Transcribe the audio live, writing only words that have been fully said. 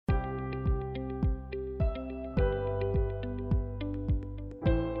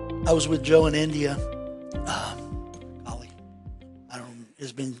I was with Joe in India. Golly, I don't.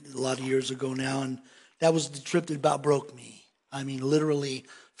 It's been a lot of years ago now, and that was the trip that about broke me. I mean, literally,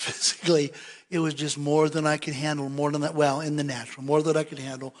 physically, it was just more than I could handle. More than that. Well, in the natural, more than I could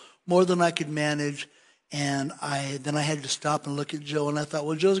handle, more than I could manage. And then I had to stop and look at Joe, and I thought,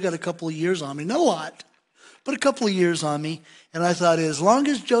 well, Joe's got a couple of years on me, not a lot, but a couple of years on me. And I thought, as long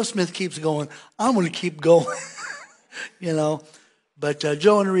as Joe Smith keeps going, I'm going to keep going, you know. But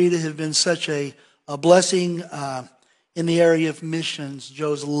Joe and Rita have been such a blessing in the area of missions.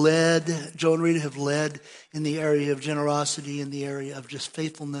 Joe and Rita have led in the area of generosity, in the area of just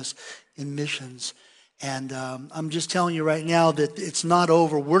faithfulness in missions. And I'm just telling you right now that it's not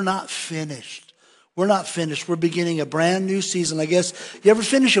over. We're not finished. We're not finished. We're beginning a brand new season. I guess you ever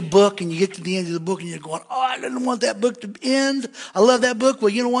finish a book and you get to the end of the book and you're going, oh, I didn't want that book to end. I love that book. Well,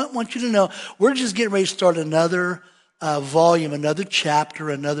 you know what? I want you to know we're just getting ready to start another volume, another chapter,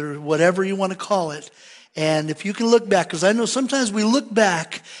 another whatever you want to call it. And if you can look back, because I know sometimes we look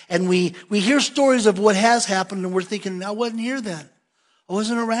back and we hear stories of what has happened and we're thinking, I wasn't here then. I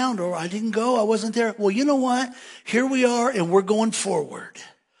wasn't around, or I didn't go. I wasn't there. Well, you know what? Here we are and we're going forward.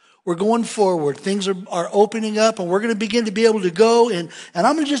 We're going forward. Things are opening up, and we're going to begin to be able to go. And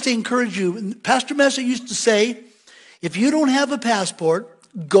I'm going to just encourage you. Pastor Messer used to say, if you don't have a passport,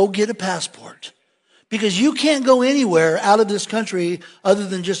 go get a passport. Because you can't go anywhere out of this country other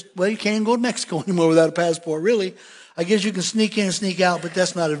than just, well, you can't even go to Mexico anymore without a passport, really. I guess you can sneak in and sneak out, but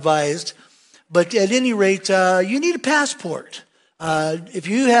that's not advised. But at any rate, you need a passport. If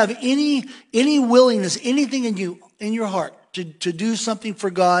you have any willingness, anything in your heart, to do something for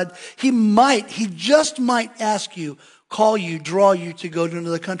God, he just might ask you, call you, draw you to go to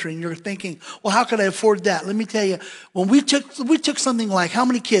another country. And you're thinking, well, how could I afford that? Let me tell you, when we took something like, how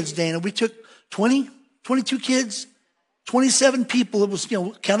many kids, Dana? We took 20, 22 kids, 27 people. It was,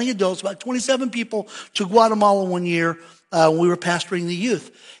 counting adults, about 27 people to Guatemala one year when we were pastoring the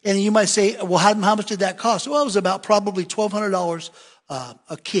youth. And you might say, well, how much did that cost? Well, it was about probably $1,200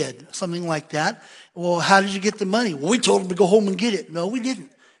 a kid, something like that. Well, how did you get the money? Well, we told them to go home and get it. No, we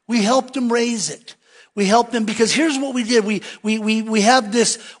didn't. We helped them raise it. We helped them because here's what we did. We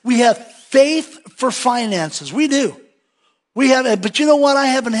have faith for finances. We do. But you know what? I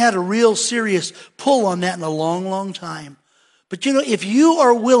haven't had a real serious pull on that in a long, long time. But if you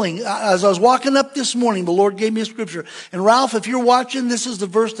are willing, as I was walking up this morning, the Lord gave me a scripture. And Ralph, if you're watching, this is the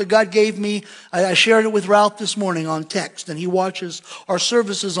verse that God gave me. I shared it with Ralph this morning on text, and he watches our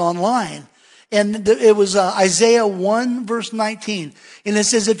services online. And it was Isaiah 1, verse 19. And it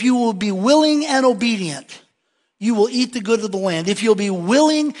says, if you will be willing and obedient, you will eat the good of the land. If you'll be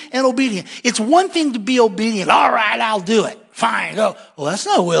willing and obedient. It's one thing to be obedient. All right, I'll do it. Fine, go. Well, that's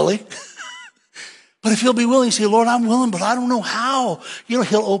not willing. But if you'll be willing, say, Lord, I'm willing, but I don't know how. He'll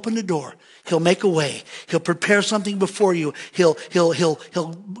open the door. He'll make a way. He'll prepare something before you. He'll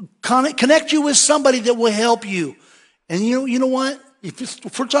connect you with somebody that will help you. And you know what?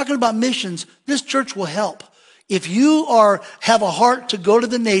 If we're talking about missions, this church will help. If you have a heart to go to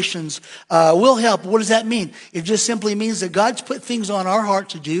the nations, we'll help. What does that mean? It just simply means that God's put things on our heart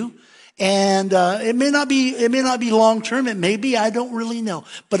to do. And it may not be long term. It may be. I don't really know.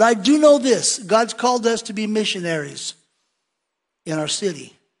 But I do know this. God's called us to be missionaries in our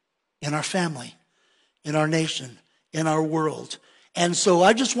city, in our family, in our nation, in our world. And so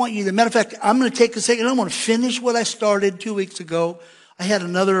I just want you to, matter of fact, I'm going to take a second. I'm going to finish what I started 2 weeks ago. I had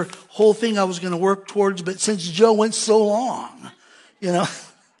another whole thing I was going to work towards, but since Joe went so long,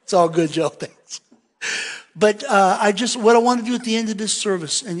 it's all good, Joe. Thanks. But what I want to do at the end of this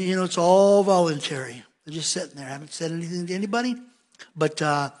service, and it's all voluntary. I'm just sitting there. I haven't said anything to anybody. But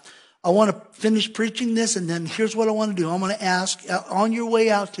I want to finish preaching this, and then here's what I want to do. I'm going to ask, on your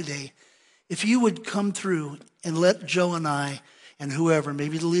way out today, if you would come through and let Joe and I and whoever,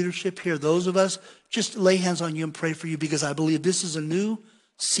 maybe the leadership here, those of us, just lay hands on you and pray for you, because I believe this is a new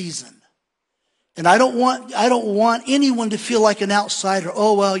season. And I don't want anyone to feel like an outsider.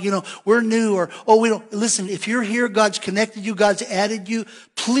 Oh, well, we're new, or, oh, we don't. Listen, if you're here, God's connected you, God's added you,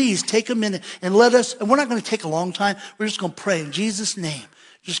 please take a minute and let us, and we're not going to take a long time. We're just going to pray in Jesus' name.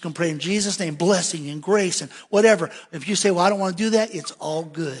 Just going to pray in Jesus' name, blessing and grace and whatever. If you say, well, I don't want to do that, it's all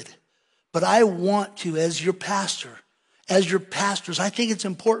good. But I want to, as your pastors, I think it's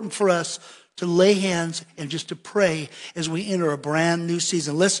important for us to lay hands and just to pray as we enter a brand new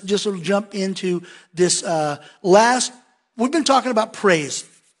season. Let's just sort of jump into this we've been talking about praise.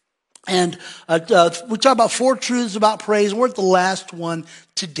 And we talked about 4 truths about praise. We're at the last one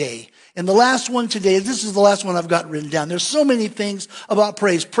today. And the last one today, this is the last one I've got written down. There's so many things about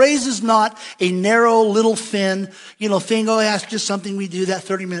praise. Praise is not a narrow, little, thin, thing. Oh, that's just something we do, that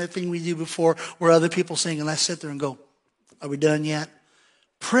 30-minute thing we do before where other people sing. And I sit there and go, are we done yet?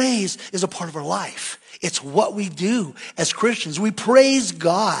 Praise is a part of our life. It's what we do as Christians. We praise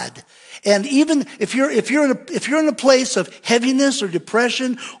God. And even if you're in a place of heaviness or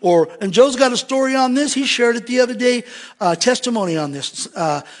depression, and Joe's got a story on this. He shared it the other day, testimony on this,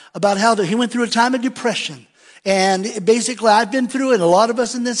 about how he went through a time of depression. And basically, I've been through it. A lot of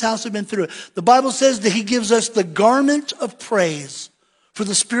us in this house have been through it. The Bible says that he gives us the garment of praise for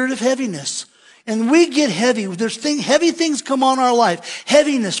the spirit of heaviness. And we get heavy. Heavy things come on our life.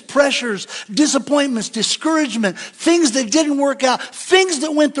 Heaviness, pressures, disappointments, discouragement, things that didn't work out, things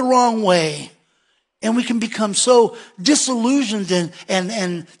that went the wrong way. And we can become so disillusioned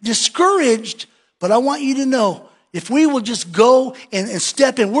and discouraged. But I want you to know, if we will just go and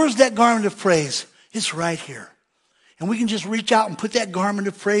step in, where's that garment of praise? It's right here. And we can just reach out and put that garment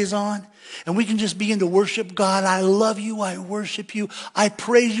of praise on. And we can just begin to worship God. I love you. I worship you. I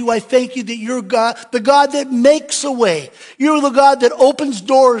praise you. I thank you that you're God, the God that makes a way. You're the God that opens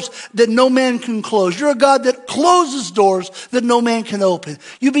doors that no man can close. You're a God that closes doors that no man can open.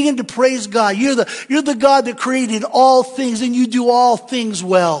 You begin to praise God. You're the God that created all things, and you do all things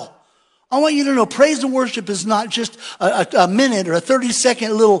well. I want you to know, praise and worship is not just a minute or a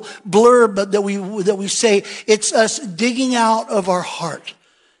 30-second little blurb that we say. It's us digging out of our heart.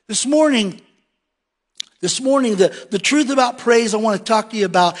 This morning, the truth about praise I want to talk to you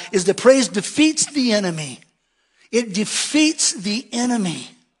about is that praise defeats the enemy. It defeats the enemy.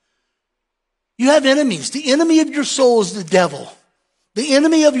 You have enemies. The enemy of your soul is the devil. The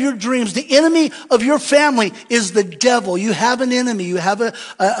enemy of your dreams, the enemy of your family is the devil. You have an enemy. You have an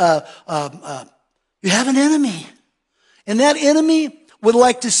enemy. And that enemy would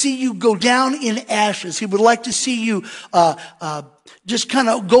like to see you go down in ashes. He would like to see you just kind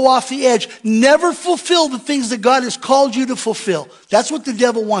of go off the edge. Never fulfill the things that God has called you to fulfill. That's what the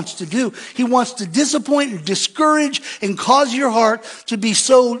devil wants to do. He wants to disappoint and discourage and cause your heart to be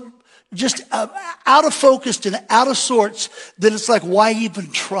so just out of focus and out of sorts that it's like, why even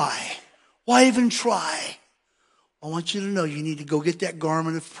try? Why even try? I want you to know you need to go get that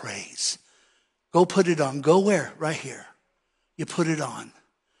garment of praise. Go put it on. Go where? Right here. You put it on.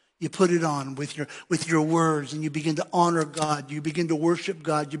 You put it on with your words, and you begin to honor God. You begin to worship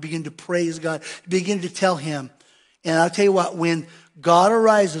God. You begin to praise God. You begin to tell him. And I'll tell you what, when God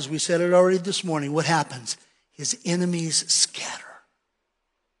arises, we said it already this morning, what happens? His enemies scatter.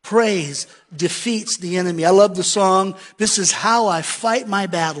 Praise defeats the enemy. I love the song, "This is how I fight my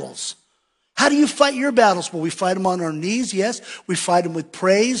battles." How do you fight your battles? Well, we fight them on our knees, yes. We fight them with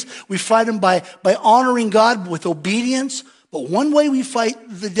praise. We fight them by honoring God with obedience. But one way we fight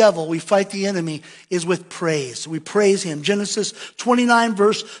the devil, we fight the enemy, is with praise. We praise him. Genesis 29,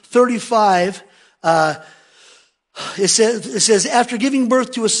 verse 35, it says, after giving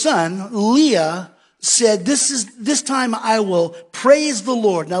birth to a son, Leah said, this time I will praise the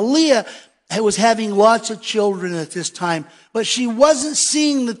Lord. Now, Leah was having lots of children at this time, but she wasn't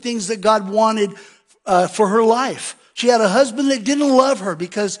seeing the things that God wanted for her life. She had a husband that didn't love her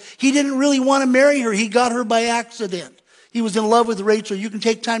because he didn't really want to marry her. He got her by accident. He was in love with Rachel. You can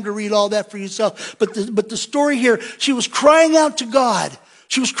take time to read all that for yourself. But the story here, she was crying out to God.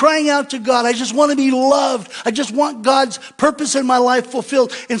 She was crying out to God. I just want to be loved. I just want God's purpose in my life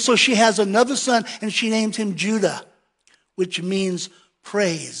fulfilled. And so she has another son, and she names him Judah, which means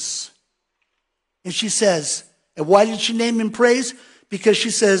praise. And she says, and why did she name him praise? Because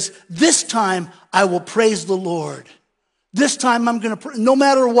she says, this time I will praise the Lord. This time I'm going to, no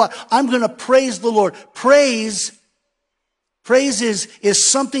matter what, I'm going to praise the Lord. Praise is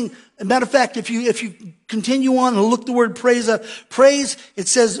something, as a matter of fact, if you continue on and look the word praise up, praise, it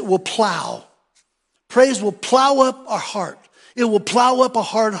says, will plow. Praise will plow up our heart. It will plow up a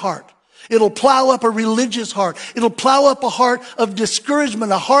hard heart. It'll plow up a religious heart. It'll plow up a heart of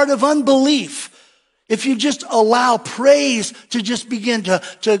discouragement, a heart of unbelief. If you just allow praise to just begin to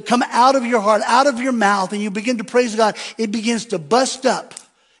come out of your heart, out of your mouth, and you begin to praise God, it begins to bust up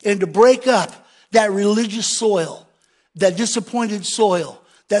and to break up that religious soil, that disappointed soil,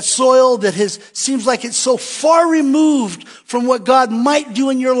 that soil that seems like it's so far removed from what God might do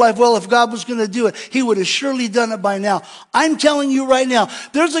in your life. Well, if God was going to do it, he would have surely done it by now. I'm telling you right now,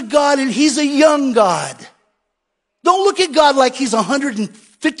 there's a God, and he's a young God. Don't look at God like he's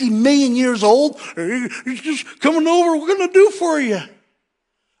 150 million years old. He's just coming over. We're going to do for you.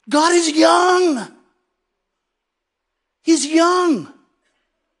 God is young. He's young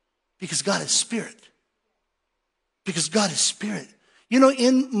because God is spirit. Because God is spirit. You know,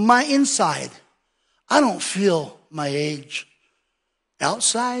 in my inside, I don't feel my age.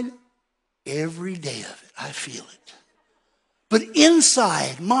 Outside, every day of it, I feel it. But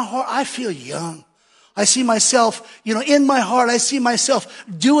inside, my heart, I feel young. I see myself, you know, in my heart, I see myself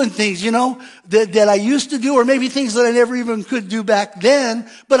doing things, you know, that I used to do, or maybe things that I never even could do back then.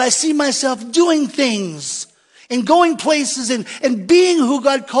 But I see myself doing things and going places and being who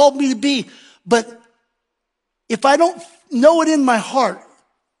God called me to be. But if I don't know it in my heart,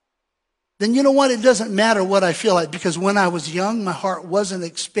 then you know what? It doesn't matter what I feel like, because when I was young, my heart wasn't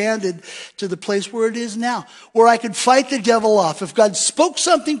expanded to the place where it is now, where I could fight the devil off. If God spoke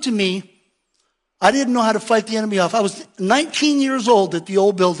something to me, I didn't know how to fight the enemy off. I was 19 years old at the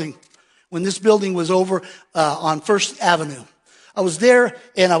old building when this building was over on First Avenue. I was there,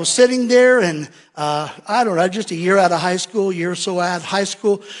 and I was sitting there, and I don't know, just a year out of high school, a year or so out of high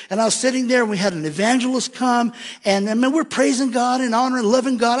school, and I was sitting there, and we had an evangelist come, and I mean, we're praising God and honoring and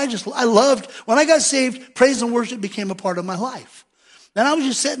loving God. I loved, when I got saved, praise and worship became a part of my life. And I was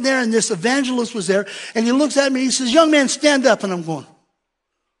just sitting there, and this evangelist was there, and he looks at me, and he says, "Young man, stand up." And I'm going,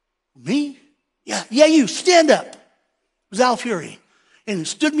 "Me? Yeah, you, stand up." It was Al Fury. And he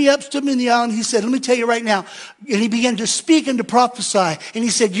stood me in the aisle, and he said, "Let me tell you right now." And he began to speak and to prophesy. And he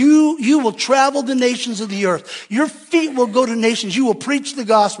said, you will travel the nations of the earth. Your feet will go to nations. You will preach the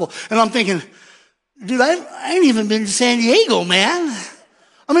gospel. And I'm thinking, dude, I ain't even been to San Diego, man.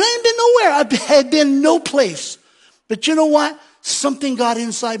 I mean, I ain't been nowhere. I had been no place. But you know what? Something got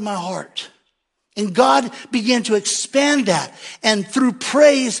inside my heart. And God began to expand that. And through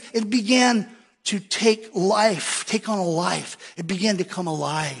praise, it began to take on a life. It began to come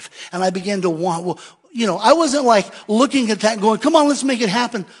alive. And I began to want, well, you know, I wasn't like looking at that and going, "Come on, let's make it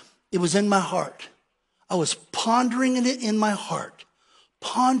happen." It was in my heart. I was pondering it in my heart.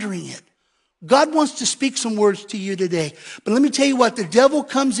 Pondering it. God wants to speak some words to you today. But let me tell you what, the devil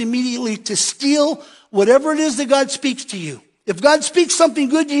comes immediately to steal whatever it is that God speaks to you. If God speaks something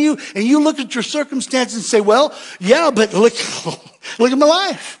good to you and you look at your circumstances and say, "Well, yeah, but look at my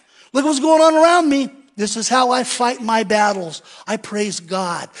life. Look what's going on around me." This is how I fight my battles. I praise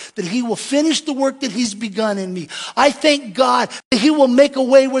God that He will finish the work that He's begun in me. I thank God that He will make a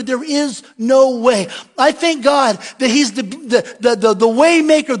way where there is no way. I thank God that He's the way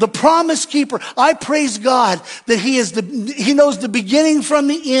maker, the promise keeper. I praise God that He knows the beginning from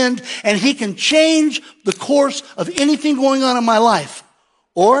the end, and He can change the course of anything going on in my life.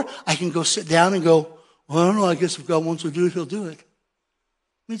 Or I can go sit down and go, "Well, I don't know, I guess if God wants to do it, He'll do it."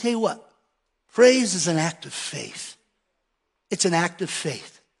 Let me tell you what. Praise is an act of faith. It's an act of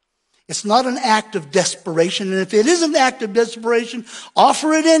faith. It's not an act of desperation. And if it is an act of desperation,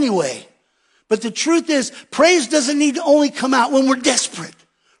 offer it anyway. But the truth is, praise doesn't need to only come out when we're desperate.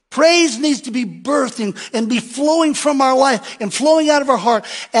 Praise needs to be birthed and be flowing from our life and flowing out of our heart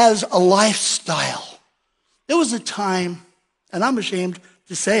as a lifestyle. There was a time, and I'm ashamed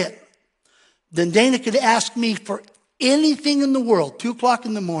to say it, then Dana could ask me for anything in the world, 2 o'clock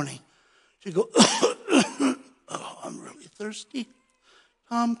in the morning. She'd go, "Oh, I'm really thirsty.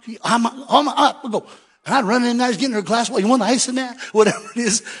 I'm up." We'll go, and I'd run in and I was getting her a glass. "Well, you want ice in that?" Whatever it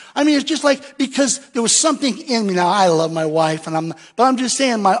is. I mean, it's just like, because there was something in me. Now, I love my wife, but I'm just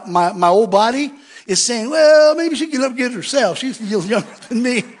saying my old body is saying, "Well, maybe she can get up and get it herself. She's a little younger than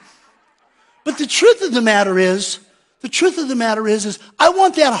me." But the truth of the matter is, I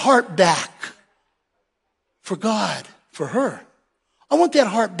want that heart back for God, for her. I want that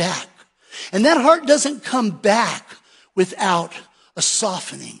heart back. And that heart doesn't come back without a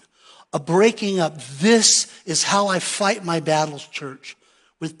softening, a breaking up. This is how I fight my battles, church,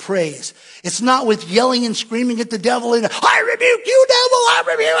 with praise. It's not with yelling and screaming at the devil and, "I rebuke you, devil, I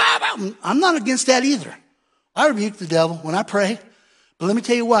rebuke you." I'm not against that either. I rebuke the devil when I pray. But let me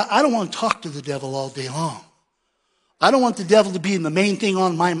tell you what, I don't want to talk to the devil all day long. I don't want the devil to be the main thing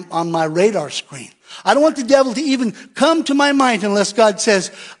on my radar screen. I don't want the devil to even come to my mind unless God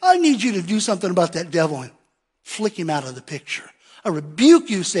says, "I need you to do something about that devil," and flick him out of the picture. I rebuke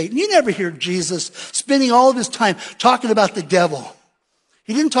you, Satan. You never hear Jesus spending all of his time talking about the devil.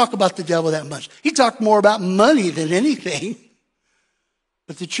 He didn't talk about the devil that much. He talked more about money than anything.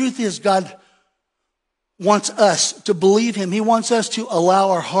 But the truth is, God wants us to believe Him. He wants us to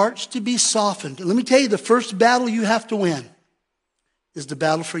allow our hearts to be softened. And let me tell you, the first battle you have to win is the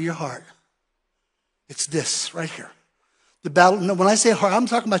battle for your heart. It's this right here. The battle, when I say heart, I'm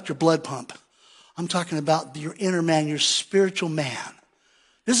talking about your blood pump. I'm talking about your inner man, your spiritual man.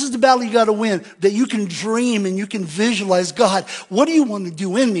 This is the battle you got to win, that you can dream and you can visualize, "God, what do you want to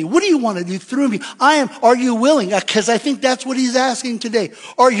do in me? What do you want to do through me? Are you willing?" Because I think that's what He's asking today.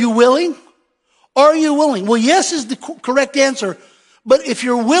 Are you willing? Are you willing? Well, yes is the correct answer, But if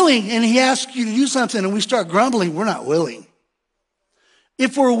you're willing and he asks you to do something and we start grumbling, we're not willing.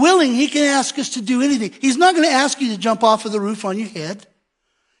 If we're willing, he can ask us to do anything. He's not going to ask you to jump off of the roof on your head.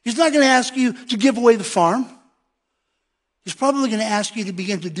 He's not going to ask you to give away the farm. He's probably going to ask you to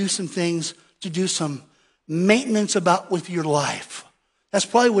begin to do some things, to do some maintenance with your life. That's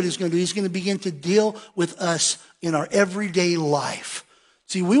probably what he's going to do. He's going to begin to deal with us in our everyday life.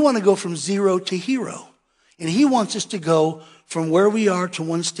 See, we want to go from zero to hero. And he wants us to go from where we are to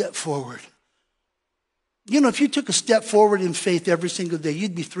one step forward. You know, if you took a step forward in faith every single day,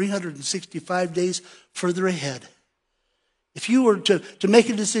 you'd be 365 days further ahead. If you were to make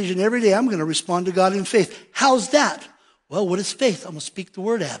a decision every day, I'm going to respond to God in faith. How's that? Well, what is faith? I'm going to speak the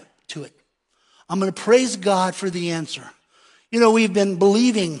word to it. I'm going to praise God for the answer. You know, we've been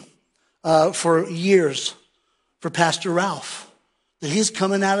believing for years for Pastor Ralph, that he's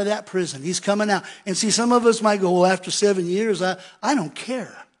coming out of that prison. He's coming out. And see, some of us might go, well, after 7 years, I don't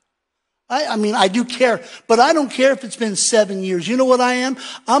care. I mean, I do care, but I don't care if it's been 7 years. You know what I am?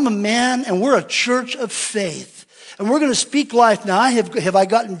 I'm a man, and we're a church of faith. And we're going to speak life. Now, have I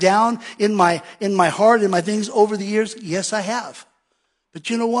gotten down in my heart and my things over the years? Yes, I have. But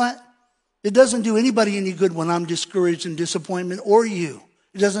you know what? It doesn't do anybody any good when I'm discouraged and disappointment, or you.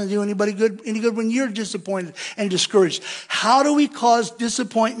 It doesn't do anybody any good when you're disappointed and discouraged. How do we cause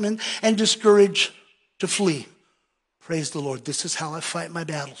disappointment and discourage to flee? Praise the Lord. This is how I fight my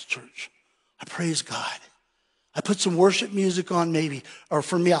battles, church. I praise God. I put some worship music on maybe, or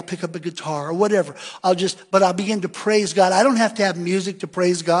for me, I'll pick up a guitar or whatever. But I'll begin to praise God. I don't have to have music to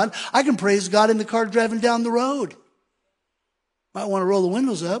praise God. I can praise God in the car driving down the road. Might want to roll the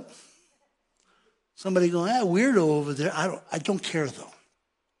windows up. Somebody going, weirdo over there. I don't care though.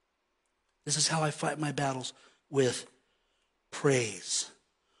 This is how I fight my battles, with praise.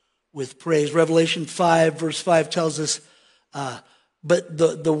 With praise. Revelation 5 verse 5 tells us, one of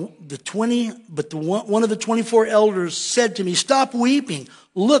the 24 elders said to me, stop weeping.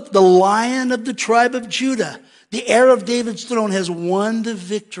 Look, the Lion of the tribe of Judah, the heir of David's throne, has won the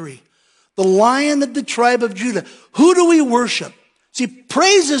victory. The Lion of the tribe of Judah. Who do we worship? See,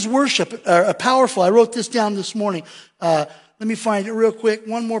 praise is worship, powerful. I wrote this down this morning. Let me find it real quick.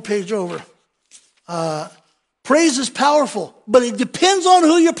 One more page over. Praise is powerful, but it depends on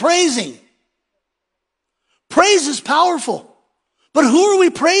who you're praising. Praise is powerful, but who are we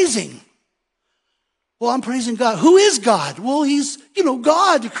praising? Well, I'm praising God. Who is God? Well, he's,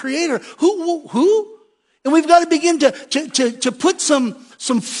 God, the creator. Who? And we've got to begin to put some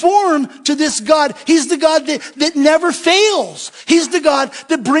form to this God. He's the God that never fails. He's the God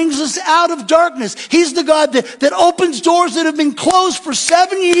that brings us out of darkness. He's the God that opens doors that have been closed for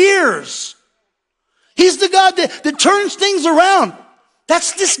 7 years. He's the God that turns things around.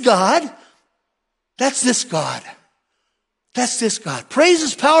 That's this God. That's this God. That's this God. Praise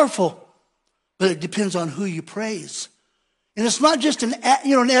is powerful, but it depends on who you praise. And it's not just an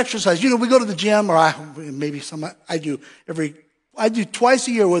exercise. We go to the gym, or I do twice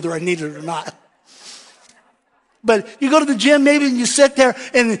a year, whether I need it or not. But you go to the gym maybe and you sit there,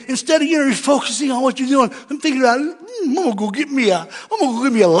 and instead of you're focusing on what you're doing, I'm thinking about, I'm gonna go get me a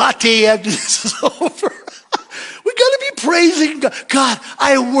latte after this is over. We gotta be praising God. God,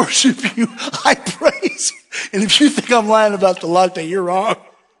 I worship you. I praise you. And if you think I'm lying about the latte, you're wrong.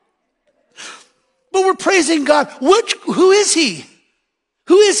 But we're praising God. Who is he?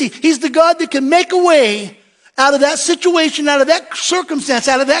 Who is he? He's the God that can make a way out of that situation, out of that circumstance,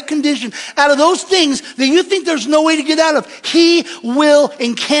 out of that condition, out of those things that you think there's no way to get out of. He will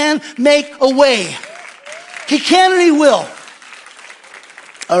and can make a way. He can and he will.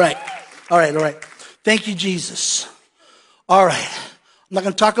 All right. Thank you, Jesus. All right. I'm not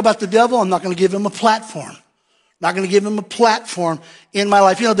going to talk about the devil. I'm not going to give him a platform. Not going to give him a platform in my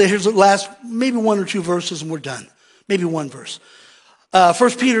life. Here's the last, maybe one or two verses and we're done. Maybe one verse. 1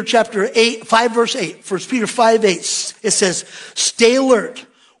 Peter chapter 5 verse 8. 1 Peter 5:8. It says, stay alert.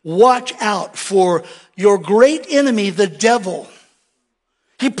 Watch out for your great enemy, the devil.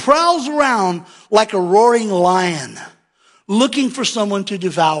 He prowls around like a roaring lion, looking for someone to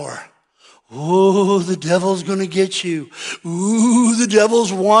devour. Oh, the devil's going to get you. Ooh, the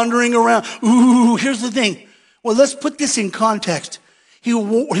devil's wandering around. Ooh, here's the thing. Well, let's put this in context. He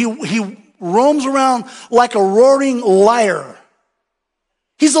roams around like a roaring liar.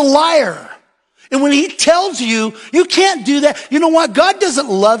 He's a liar. And when he tells you, you can't do that. You know what? God doesn't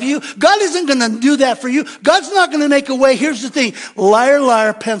love you. God isn't going to do that for you. God's not going to make a way. Here's the thing. Liar,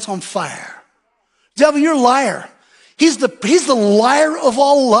 liar, pants on fire. Devil, you're a liar. He's the liar of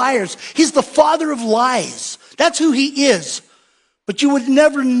all liars. He's the father of lies. That's who he is. But you would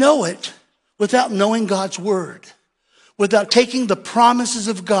never know it without knowing God's word. without taking the promises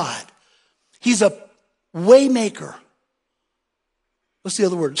of God. He's a way maker. What's the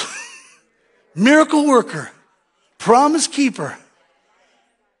other words? Miracle worker, promise keeper,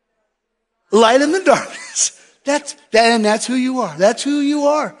 light in the darkness. That's who you are. That's who you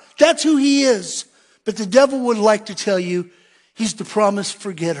are. That's who he is. But the devil would like to tell you he's the promise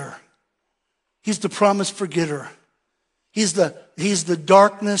forgetter. He's the promise forgetter. He's the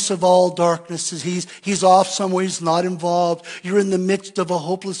darkness of all darknesses. He's off somewhere. He's not involved. You're in the midst of a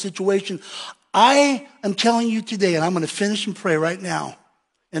hopeless situation. I am telling you today, and I'm going to finish and pray right now.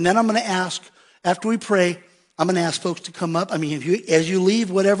 And then I'm going to ask, after we pray, I'm going to ask folks to come up. I mean, as you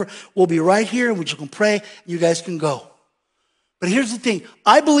leave, whatever, we'll be right here and we just can pray and you guys can go. But here's the thing.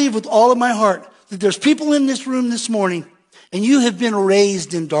 I believe with all of my heart that there's people in this room this morning and you have been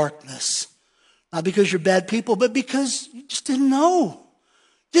raised in darkness. Not because you're bad people, but because you just didn't know.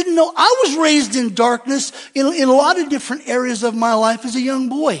 Didn't know. I was raised in darkness in a lot of different areas of my life as a young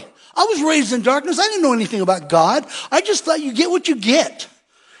boy. I was raised in darkness. I didn't know anything about God. I just thought you get what you get.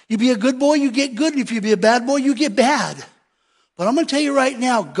 You be a good boy, you get good. If you be a bad boy, you get bad. But I'm going to tell you right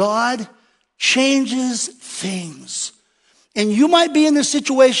now, God changes things. And you might be in a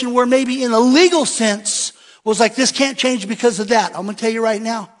situation where maybe in a legal sense was like, this can't change because of that. I'm going to tell you right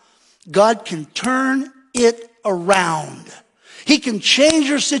now, God can turn it around. He can change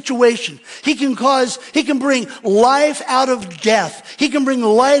your situation. He can bring life out of death. He can bring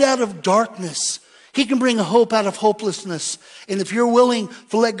light out of darkness. He can bring hope out of hopelessness. And if you're willing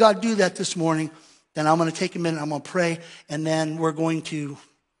to let God do that this morning, then I'm going to take a minute, I'm going to pray, and then we're going to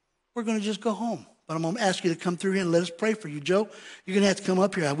just go home. But I'm going to ask you to come through here and let us pray for you. Joe, you're going to have to come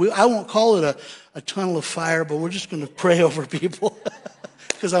up here. I won't call it a tunnel of fire, but we're just going to pray over people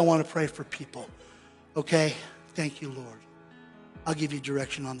because I want to pray for people. Okay? Thank you, Lord. I'll give you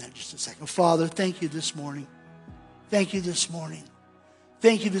direction on that in just a second. Father, thank you this morning. Thank you this morning.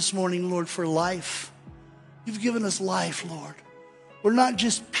 Thank you this morning, Lord, for life. You've given us life, Lord. We're not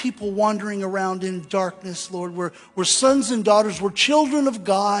just people wandering around in darkness, Lord. We're sons and daughters. We're children of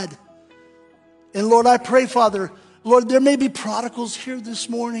God. And Lord, I pray, Father, Lord, there may be prodigals here this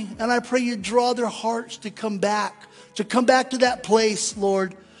morning. And I pray you draw their hearts to come back to that place,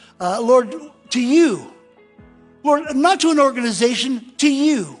 Lord. Lord, to you. Lord, not to an organization, to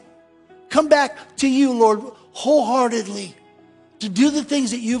you. Come back to you, Lord, wholeheartedly. To do the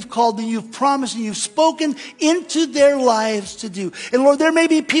things that you've called and you've promised and you've spoken into their lives to do. And Lord, there may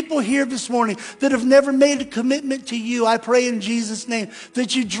be people here this morning that have never made a commitment to you. I pray in Jesus' name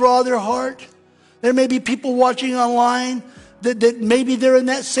that you draw their heart. There may be people watching online that maybe they're in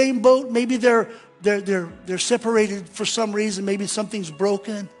that same boat. Maybe they're separated for some reason. Maybe something's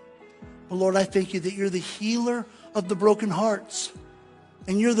broken. But Lord, I thank you that you're the healer of the broken hearts.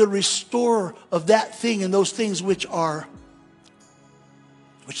 And you're the restorer of that thing and those things which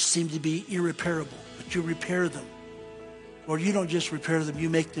seem to be irreparable, but you repair them. Lord, you don't just repair them, you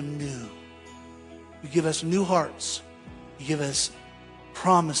make them new. You give us new hearts. You give us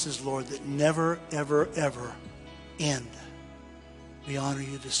promises, Lord, that never, ever, ever end. We honor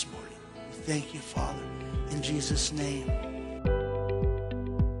you this morning. We thank you, Father, in Jesus' name.